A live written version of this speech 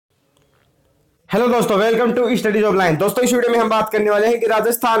Hello दोस्तों, welcome to study job line. दोस्तों, इस वीडियो में हम बात करने वाले हैं कि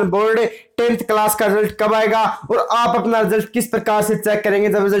राजस्थान बोर्ड 10th क्लास का रिजल्ट कब आएगा और आप अपना रिजल्ट किस प्रकार से चेक करेंगे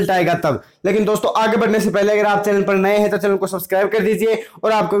जब रिजल्ट आएगा तब। लेकिन दोस्तों, आगे बढ़ने से पहले अगर आप चैनल पर नए हैं तो चैनल को सब्सक्राइब कर दीजिए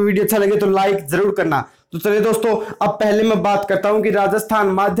और आपको वीडियो अच्छा लगे तो लाइक जरूर करना। तो चलिए दोस्तों, अब पहले मैं बात करता हूं कि राजस्थान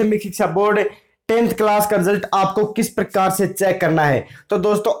माध्यमिक शिक्षा बोर्ड 10th क्लास का रिजल्ट आपको किस प्रकार से चेक करना है। तो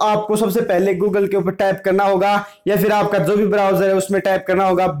दोस्तों, आपको सबसे पहले गूगल के ऊपर टाइप करना होगा या फिर आपका जो भी ब्राउजर है उसमें टाइप करना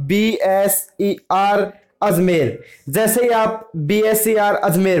होगा BSER अजमेर। जैसे ही आप BSER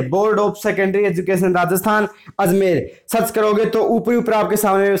Ajmer board of secondary education Rajasthan Ajmer search करोगे तो ऊपर ऊपर आपके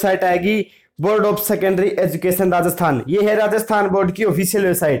सामने वेबसाइट आएगी board of secondary education Rajasthan. ये है राजस्थान बोर्ड की ऑफिशियल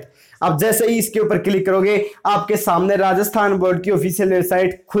वेबसाइट। आप जैसे ही इसके ऊपर क्लिक करोगे आपके सामने राजस्थान बोर्ड की ऑफिशियल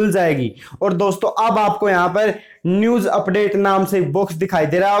वेबसाइट खुल जाएगी। और दोस्तों, अब आपको यहाँ पर न्यूज अपडेट नाम से एक बॉक्स दिखाई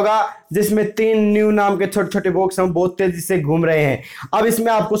दे रहा होगा जिसमें 3 न्यू नाम के छोटे छोटे बॉक्स हम बहुत तेजी से घूम रहे हैं। अब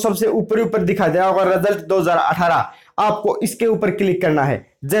इसमें आपको सबसे ऊपर दिखाई दे रहा होगा रिजल्ट 2018। आपको इसके ऊपर क्लिक करना है।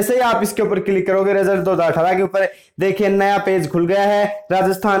 जैसे ही आप इसके ऊपर क्लिक करोगे रिजल्ट 2018 के ऊपर देखिए नया पेज खुल गया है,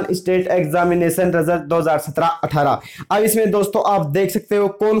 राजस्थान स्टेट एग्जामिनेशन रिजल्ट 2017-18। अब इसमें दोस्तों आप देख सकते हो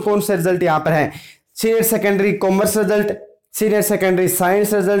कौन कौन से रिजल्ट यहाँ पर हैं। Senior secondary commerce result, senior secondary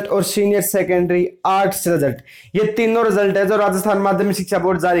science result और सीनियर सेकेंडरी आर्ट्स रिजल्ट। ये तीनों रिजल्ट है जो राजस्थान माध्यमिक शिक्षा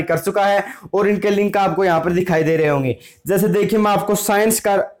बोर्ड जारी कर चुका है और इनके लिंक आपको यहाँ पर दिखाई दे रहे होंगे। जैसे देखिए, मैं आपको साइंस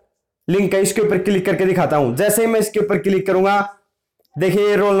का लिंक है इसके ऊपर क्लिक करके दिखाता हूं। जैसे ही मैं इसके ऊपर क्लिक करूंगा देखिए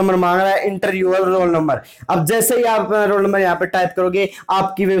ये रोल नंबर मांग रहा है, इंटरव्यूअर रोल नंबर। अब जैसे ही आप रोल नंबर यहाँ पे टाइप करोगे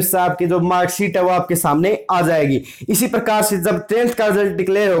आपकी व्यवस्था, आपकी जो मार्कशीट है वो आपके सामने आ जाएगी। इसी प्रकार से जब 10th का रिजल्ट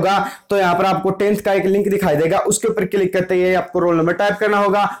डिक्लेयर होगा तो यहाँ पर आपको 10th का एक लिंक दिखाई देगा, उसके ऊपर क्लिक करते ही आपको रोल नंबर टाइप करना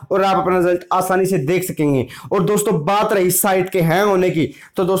होगा और आप अपना रिजल्ट आसानी से देख सकेंगे। और दोस्तों, बात रही साइट के हैंग होने की,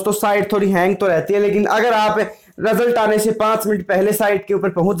 तो दोस्तों साइट थोड़ी हैंग तो रहती है, लेकिन अगर आप रिजल्ट आने से 5 मिनट पहले साइट के ऊपर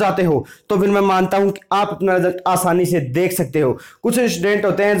पहुंच जाते हो तो फिर मैं मानता हूं कि आप अपना रिजल्ट आसानी से देख सकते हो। कुछ स्टूडेंट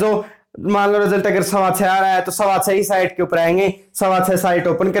होते हैं जो मान लो रिजल्ट अगर 6:15 आ रहा है तो 6:15 ही साइट के ऊपर आएंगे, 6:15 साइट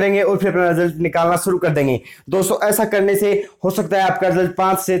ओपन करेंगे और फिर अपना रिजल्ट निकालना शुरू कर देंगे। दोस्तों, ऐसा करने से हो सकता है आपका रिजल्ट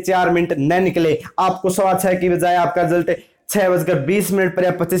 5 से 4 मिनट न निकले, आपको 6:15 की बजाय आपका रिजल्ट 6:20 पर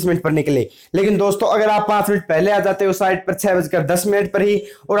या 25 मिनट पर निकले। लेकिन दोस्तों, अगर आप 5 मिनट पहले आ जाते हो साइट पर 6:10 पर ही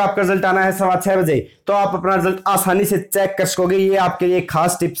और आपका रिजल्ट आना है 6:15 बजे, तो आप अपना रिजल्ट आसानी से चेक कर सकोगे। ये आपके लिए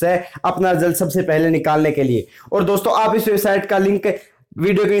खास टिप्स है अपना रिजल्ट सबसे पहले निकालने के लिए। और दोस्तों, आप इस वेबसाइट का लिंक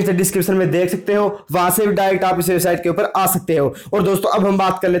वीडियो के नीचे डिस्क्रिप्शन में देख सकते हो, वहां से भी डायरेक्ट आप इस वेबसाइट के ऊपर आ सकते हो। और दोस्तों, अब हम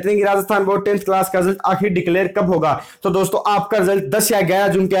बात कर लेते हैं कि राजस्थान बोर्ड 10th क्लास का रिजल्ट आखिर डिक्लेयर कब होगा। तो दोस्तों, आपका रिजल्ट 10 या 11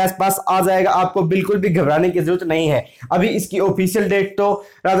 जून के आसपास आ जाएगा। आपको बिल्कुल भी घबराने की जरूरत नहीं है। अभी इसकी ऑफिशियल डेट तो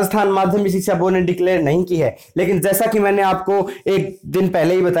राजस्थान माध्यमिक शिक्षा बोर्ड ने डिक्लेयर नहीं की है, लेकिन जैसा कि मैंने आपको एक दिन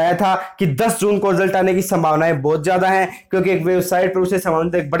पहले ही बताया था कि 10 जून को रिजल्ट आने की संभावनाएं बहुत ज्यादा है, क्योंकि एक वेबसाइट पर उसे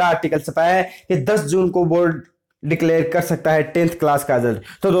संबंधित एक बड़ा आर्टिकल छपाया है कि 10 जून को बोर्ड डिक्लेयर कर सकता है 10th क्लास का रिजल्ट।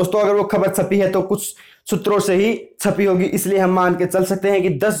 तो दोस्तों, अगर वो खबर छपी है तो कुछ सूत्रों से ही छपी होगी, इसलिए हम मान के चल सकते हैं कि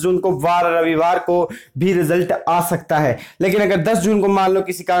 10 जून को वार रविवार को भी रिजल्ट आ सकता है। लेकिन अगर 10 जून को मान लो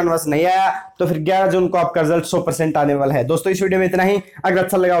किसी कारणवश नहीं आया तो फिर 11 जून को आपका रिजल्ट 100% आने वाला है। दोस्तों, इस वीडियो में इतना ही। अगर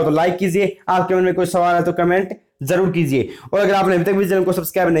अच्छा लगा हो तो लाइक कीजिए, आपके मन में कोई सवाल है तो कमेंट जरूर कीजिए, और अगर आपने अभी तक भी चैनल को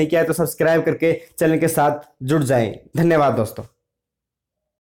सब्सक्राइब नहीं किया है तो सब्सक्राइब करके चैनल के साथ जुड़ जाएं। धन्यवाद दोस्तों।